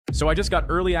So I just got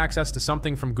early access to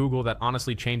something from Google that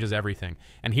honestly changes everything.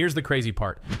 And here's the crazy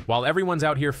part. While everyone's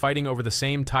out here fighting over the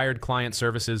same tired client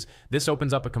services, this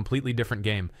opens up a completely different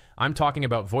game. I'm talking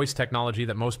about voice technology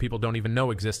that most people don't even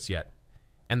know exists yet.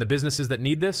 And the businesses that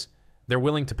need this, they're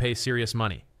willing to pay serious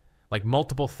money. Like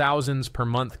multiple thousands per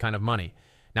month kind of money.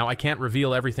 Now, I can't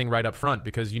reveal everything right up front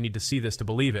because you need to see this to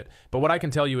believe it. But what I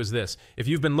can tell you is this. If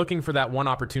you've been looking for that one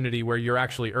opportunity where you're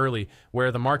actually early,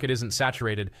 where the market isn't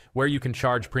saturated, where you can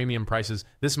charge premium prices,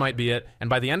 this might be it. And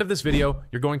by the end of this video,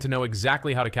 you're going to know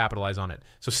exactly how to capitalize on it.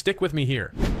 So stick with me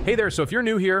here. Hey there, so if you're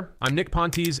new here, I'm Nick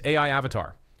Ponte's AI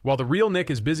avatar. While the real Nick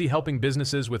is busy helping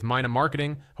businesses with Mina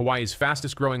Marketing, Hawaii's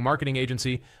fastest growing marketing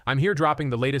agency, I'm here dropping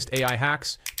the latest AI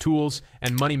hacks, tools,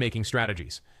 and money-making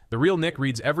strategies. The real Nick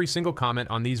reads every single comment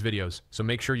on these videos, so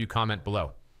make sure you comment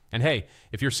below. And hey,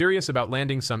 if you're serious about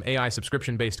landing some AI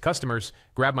subscription-based customers,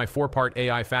 grab my 4-part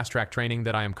AI fast-track training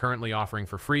that I am currently offering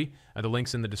for free. The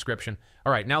link's in the description.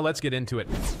 All right, now let's get into it.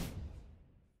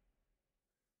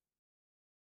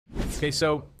 Okay,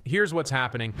 so here's what's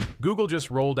happening. Google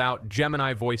just rolled out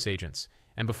Gemini Voice Agents.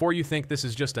 And before you think this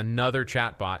is just another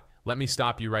chatbot, let me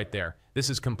stop you right there. This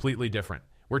is completely different.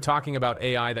 We're talking about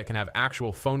AI that can have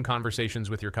actual phone conversations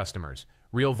with your customers.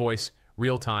 Real voice,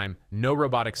 real time, no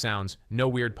robotic sounds, no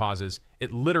weird pauses.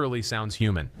 It literally sounds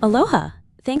human. Aloha.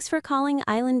 Thanks for calling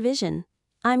Island Vision.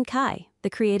 I'm Kai, the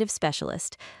creative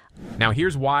specialist. Now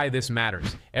here's why this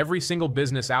matters. Every single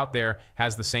business out there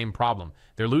has the same problem.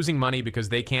 They're losing money because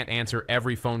they can't answer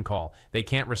every phone call. They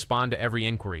can't respond to every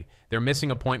inquiry. They're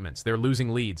missing appointments. They're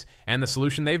losing leads. And the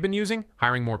solution they've been using?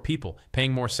 Hiring more people,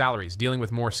 paying more salaries, dealing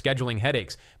with more scheduling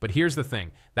headaches. But here's the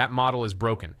thing. That model is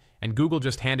broken. And Google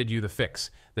just handed you the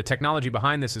fix. The technology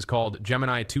behind this is called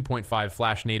Gemini 2.5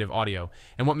 Flash Native Audio.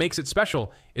 And what makes it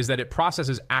special is that it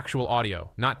processes actual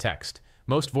audio, not text.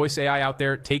 Most voice AI out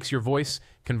there takes your voice,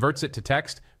 converts it to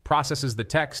text, processes the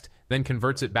text, then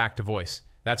converts it back to voice.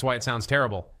 That's why it sounds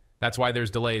terrible. That's why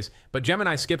there's delays. But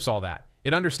Gemini skips all that.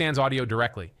 It understands audio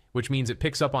directly, which means it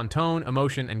picks up on tone,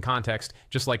 emotion, and context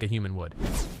just like a human would.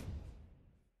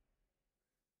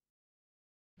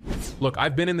 Look,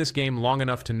 I've been in this game long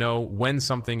enough to know when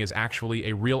something is actually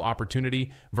a real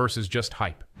opportunity versus just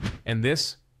hype. And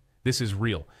this is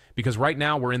real. Because right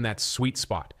now we're in that sweet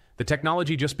spot. The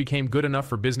technology just became good enough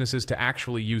for businesses to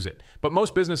actually use it. But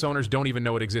most business owners don't even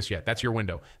know it exists yet. That's your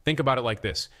window. Think about it like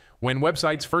this. When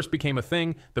websites first became a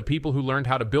thing, the people who learned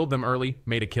how to build them early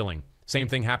made a killing. Same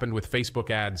thing happened with Facebook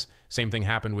ads. Same thing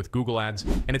happened with Google ads.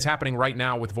 And it's happening right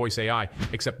now with voice AI,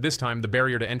 except this time the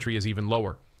barrier to entry is even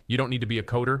lower. You don't need to be a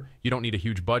coder. You don't need a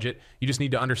huge budget. You just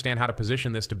need to understand how to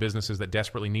position this to businesses that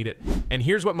desperately need it. And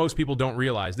here's what most people don't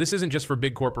realize. This isn't just for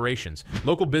big corporations.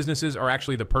 Local businesses are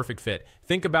actually the perfect fit.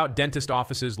 Think about dentist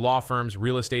offices, law firms,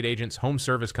 real estate agents, home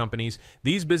service companies.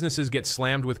 These businesses get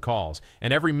slammed with calls,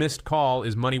 and every missed call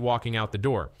is money walking out the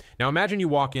door. Now imagine you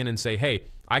walk in and say, hey,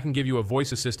 I can give you a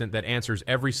voice assistant that answers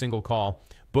every single call,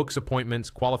 books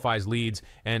appointments, qualifies leads,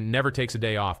 and never takes a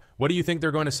day off. What do you think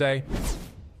they're going to say?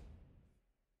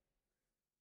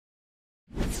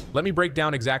 Let me break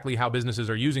down exactly how businesses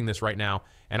are using this right now,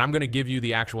 and I'm going to give you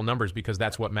the actual numbers because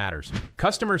that's what matters.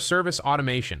 Customer service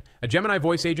automation. A Gemini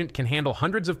voice agent can handle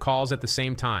hundreds of calls at the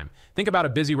same time. Think about a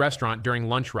busy restaurant during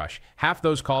lunch rush. Half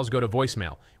those calls go to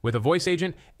voicemail. With a voice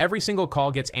agent, every single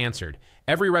call gets answered.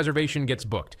 Every reservation gets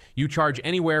booked. You charge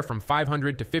anywhere from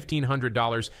 $500 to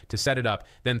 $1,500 to set it up,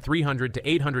 then $300 to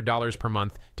 $800 per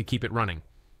month to keep it running.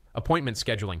 Appointment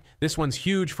scheduling. This one's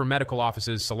huge for medical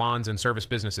offices, salons, and service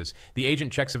businesses. The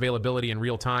agent checks availability in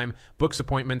real time, books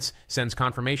appointments, sends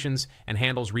confirmations, and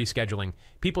handles rescheduling.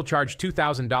 People charge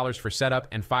 $2,000 for setup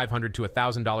and $500 to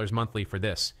 $1,000 monthly for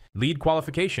this. Lead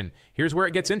qualification. Here's where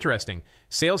it gets interesting.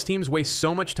 Sales teams waste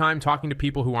so much time talking to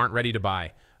people who aren't ready to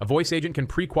buy. A voice agent can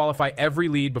pre-qualify every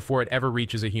lead before it ever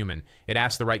reaches a human. It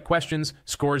asks the right questions,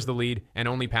 scores the lead, and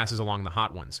only passes along the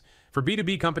hot ones. For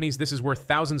B2B companies, this is worth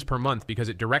thousands per month because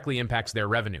it directly impacts their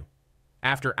revenue.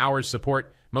 After hours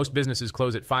support, most businesses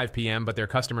close at 5 p.m., but their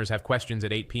customers have questions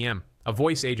at 8 p.m. A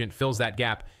voice agent fills that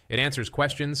gap. It answers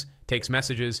questions, takes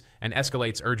messages, and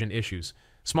escalates urgent issues.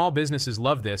 Small businesses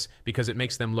love this because it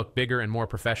makes them look bigger and more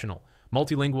professional.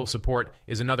 Multilingual support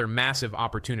is another massive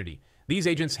opportunity. These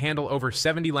agents handle over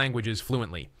 70 languages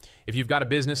fluently. If you've got a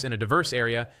business in a diverse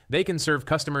area, they can serve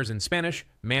customers in Spanish,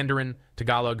 Mandarin,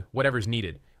 Tagalog, whatever's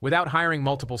needed, without hiring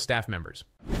multiple staff members.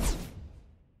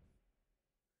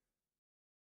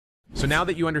 So now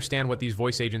that you understand what these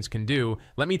voice agents can do,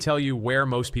 let me tell you where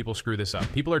most people screw this up.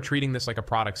 People are treating this like a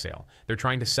product sale. They're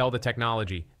trying to sell the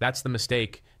technology. That's the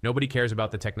mistake. Nobody cares about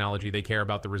the technology. They care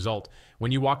about the result.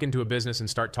 When you walk into a business and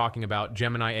start talking about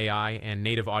Gemini AI and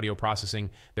native audio processing,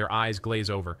 their eyes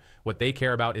glaze over. What they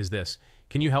care about is this.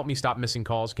 Can you help me stop missing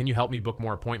calls? Can you help me book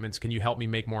more appointments? Can you help me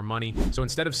make more money? So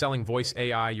instead of selling voice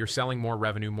AI, you're selling more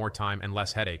revenue, more time, and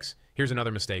less headaches. Here's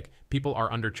another mistake. People are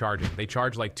undercharging. They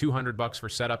charge like $200 for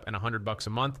setup and $100 a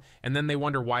month, and then they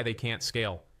wonder why they can't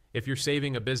scale. If you're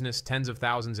saving a business tens of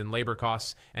thousands in labor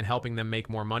costs and helping them make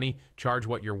more money, charge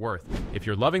what you're worth. If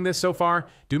you're loving this so far,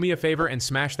 do me a favor and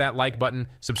smash that like button.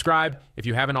 Subscribe if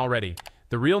you haven't already.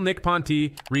 The real Nick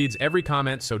Ponte reads every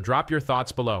comment, so drop your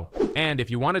thoughts below. And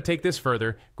if you want to take this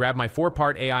further, grab my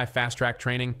 4-part AI fast track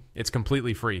training. It's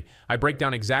completely free. I break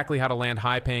down exactly how to land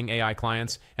high-paying AI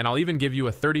clients, and I'll even give you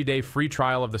a 30-day free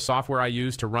trial of the software I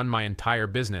use to run my entire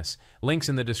business. Links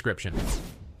in the description.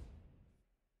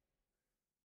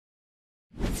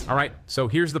 All right, so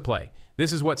here's the play.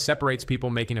 This is what separates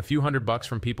people making a few $100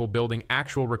 from people building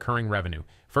actual recurring revenue.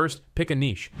 First, pick a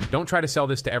niche. Don't try to sell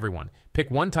this to everyone.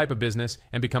 Pick one type of business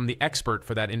and become the expert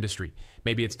for that industry.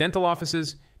 Maybe it's dental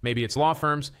offices, maybe it's law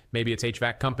firms, maybe it's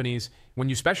HVAC companies. When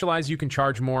you specialize, you can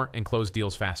charge more and close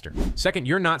deals faster. Second,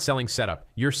 you're not selling setup.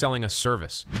 You're selling a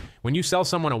service. When you sell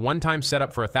someone a one-time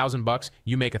setup for $1,000,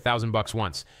 you make $1,000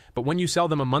 once. But when you sell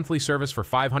them a monthly service for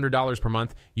 $500 per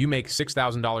month, you make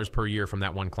 $6,000 per year from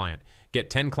that one client. Get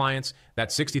 10 clients,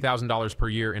 that's $60,000 per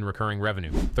year in recurring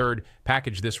revenue. Third,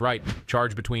 package this right.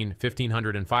 Charge between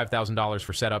 $1,500 and $5,000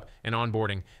 for setup and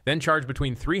onboarding. Then charge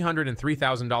between $300 and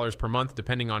 $3,000 per month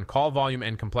depending on call volume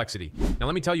and complexity. Now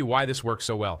let me tell you why this works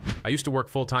so well. I used to work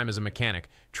full-time as a mechanic,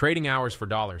 trading hours for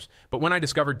dollars. But when I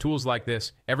discovered tools like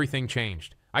this, everything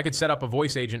changed. I could set up a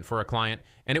voice agent for a client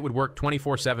and it would work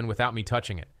 24/7 without me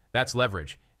touching it. That's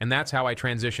leverage. And that's how I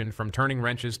transitioned from turning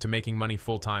wrenches to making money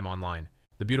full-time online.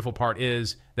 The beautiful part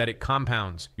is that it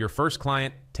compounds. Your first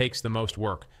client takes the most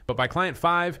work. But by client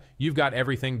 5, you've got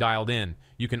everything dialed in.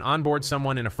 You can onboard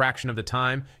someone in a fraction of the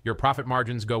time. Your profit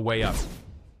margins go way up.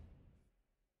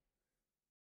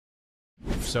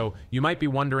 So you might be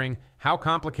wondering, how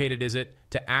complicated is it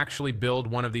to actually build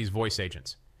one of these voice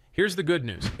agents? Here's the good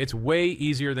news. It's way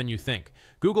easier than you think.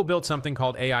 Google built something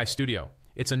called AI Studio.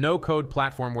 It's a no-code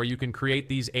platform where you can create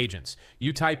these agents.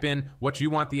 You type in what you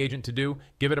want the agent to do,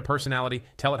 give it a personality,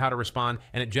 tell it how to respond,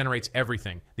 and it generates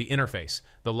everything. The interface,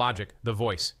 the logic, the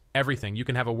voice, everything. You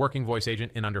can have a working voice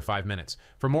agent in under 5 minutes.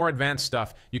 For more advanced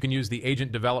stuff, you can use the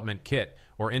Agent Development Kit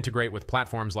or integrate with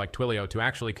platforms like Twilio to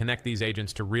actually connect these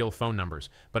agents to real phone numbers.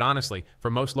 But honestly, for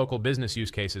most local business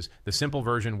use cases, the simple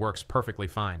version works perfectly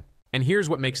fine. And here's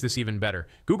what makes this even better.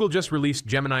 Google just released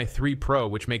Gemini 3 Pro,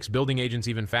 which makes building agents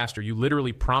even faster. You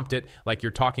literally prompt it like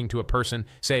you're talking to a person.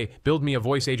 Say, build me a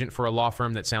voice agent for a law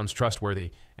firm that sounds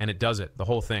trustworthy. And it does it, the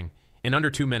whole thing. In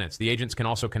under 2 minutes, the agents can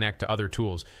also connect to other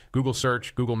tools. Google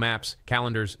Search, Google Maps,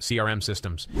 calendars, CRM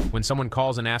systems. When someone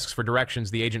calls and asks for directions,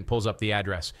 the agent pulls up the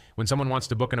address. When someone wants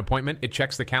to book an appointment, it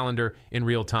checks the calendar in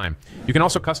real time. You can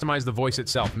also customize the voice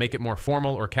itself, make it more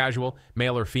formal or casual,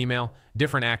 male or female,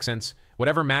 different accents,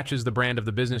 whatever matches the brand of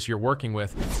the business you're working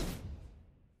with.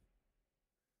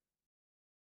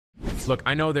 Look,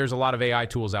 I know there's a lot of AI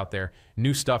tools out there.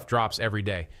 New stuff drops every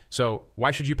day. So why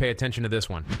should you pay attention to this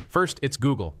one? First, it's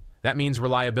Google. That means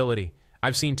reliability.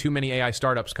 I've seen too many AI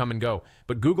startups come and go,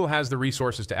 but Google has the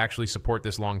resources to actually support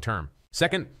this long term.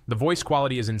 Second, the voice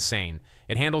quality is insane.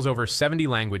 It handles over 70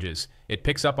 languages. It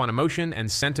picks up on emotion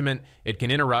and sentiment. It can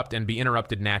interrupt and be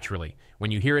interrupted naturally. When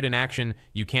you hear it in action,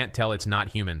 you can't tell it's not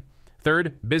human.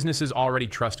 Third, businesses already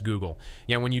trust Google.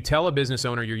 Yeah, when you tell a business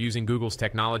owner you're using Google's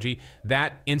technology,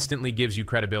 that instantly gives you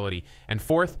credibility. And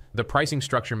fourth, the pricing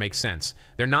structure makes sense.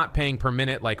 They're not paying per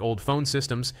minute like old phone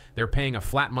systems. They're paying a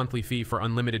flat monthly fee for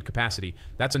unlimited capacity.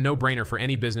 That's a no-brainer for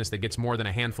any business that gets more than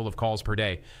a handful of calls per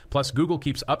day. Plus, Google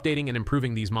keeps updating and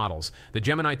improving these models. The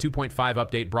Gemini 2.5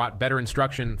 update brought better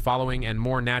instruction, following, and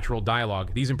more natural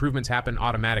dialogue. These improvements happen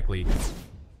automatically.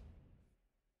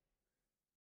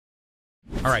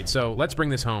 All right, so let's bring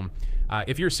this home.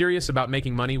 If you're serious about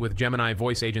making money with Gemini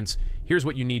voice agents, here's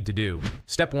what you need to do.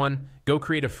 Step 1, go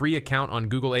create a free account on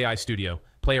Google AI Studio.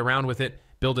 Play around with it,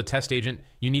 build a test agent.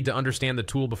 You need to understand the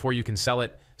tool before you can sell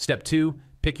it. Step 2,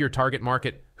 pick your target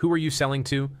market. Who are you selling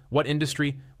to? What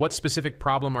industry? What specific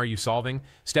problem are you solving?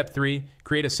 Step 3,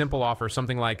 create a simple offer,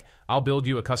 something like, I'll build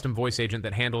you a custom voice agent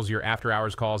that handles your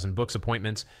after-hours calls and books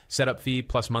appointments, setup fee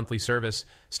plus monthly service.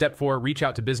 Step 4, reach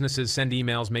out to businesses, send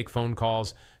emails, make phone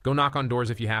calls, go knock on doors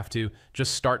if you have to,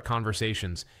 just start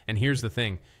conversations. And here's the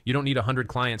thing, you don't need 100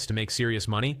 clients to make serious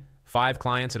money. 5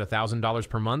 clients at $1,000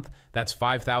 per month, that's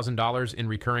 $5,000 in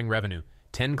recurring revenue.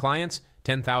 10 clients,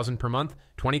 $10,000 per month.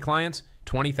 20 clients,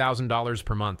 $20,000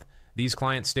 per month. These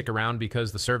clients stick around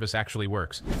because the service actually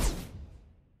works.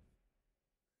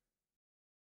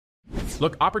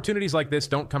 Look, opportunities like this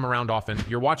don't come around often.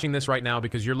 You're watching this right now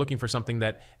because you're looking for something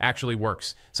that actually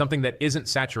works, something that isn't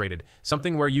saturated,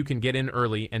 something where you can get in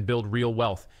early and build real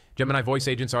wealth. Gemini Voice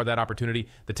Agents are that opportunity.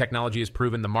 The technology is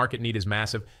proven. The market need is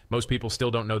massive. Most people still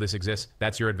don't know this exists.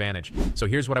 That's your advantage. So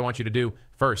here's what I want you to do.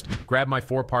 First, grab my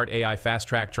 4-part AI fast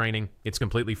track training. It's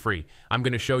completely free. I'm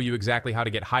going to show you exactly how to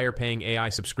get higher paying AI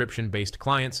subscription-based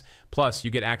clients. Plus,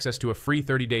 you get access to a free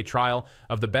 30-day trial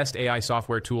of the best AI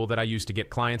software tool that I use to get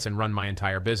clients and run my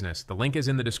entire business. The link is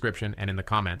in the description and in the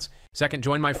comments. Second,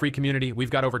 join my free community. We've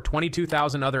got over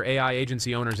 22,000 other AI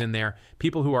agency owners in there,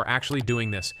 people who are actually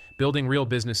doing this, building real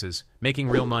businesses, making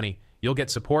real money. You'll get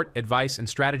support, advice, and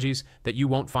strategies that you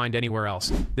won't find anywhere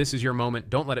else. This is your moment.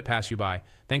 Don't let it pass you by.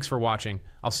 Thanks for watching.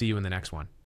 I'll see you in the next one.